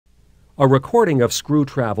A recording of screw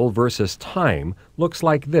travel versus time looks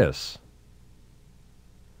like this.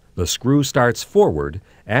 The screw starts forward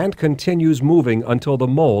and continues moving until the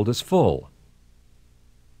mold is full.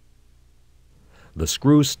 The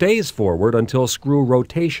screw stays forward until screw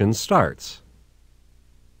rotation starts.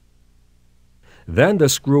 Then the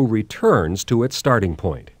screw returns to its starting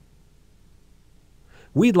point.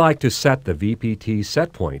 We'd like to set the VPT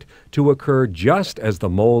set point to occur just as the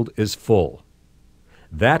mold is full.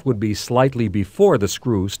 That would be slightly before the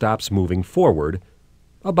screw stops moving forward,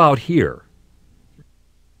 about here.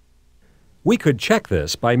 We could check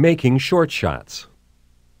this by making short shots.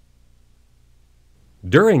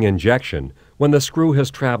 During injection, when the screw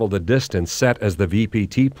has traveled a distance set as the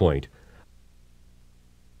VPT point,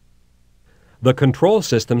 the control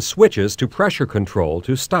system switches to pressure control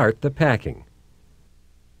to start the packing.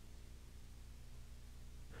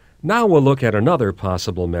 Now we'll look at another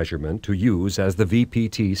possible measurement to use as the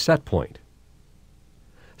VPT set point.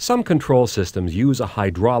 Some control systems use a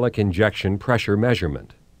hydraulic injection pressure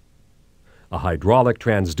measurement. A hydraulic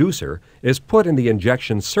transducer is put in the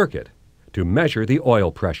injection circuit to measure the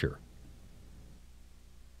oil pressure.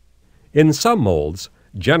 In some molds,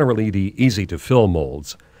 generally the easy-to-fill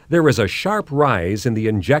molds, there is a sharp rise in the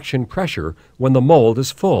injection pressure when the mold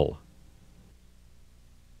is full.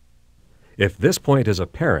 If this point is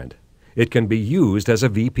apparent, it can be used as a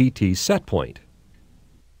VPT set point.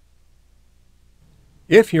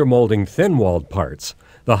 If you're molding thin-walled parts,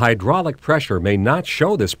 the hydraulic pressure may not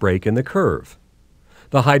show this break in the curve.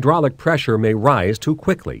 The hydraulic pressure may rise too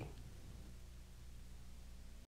quickly.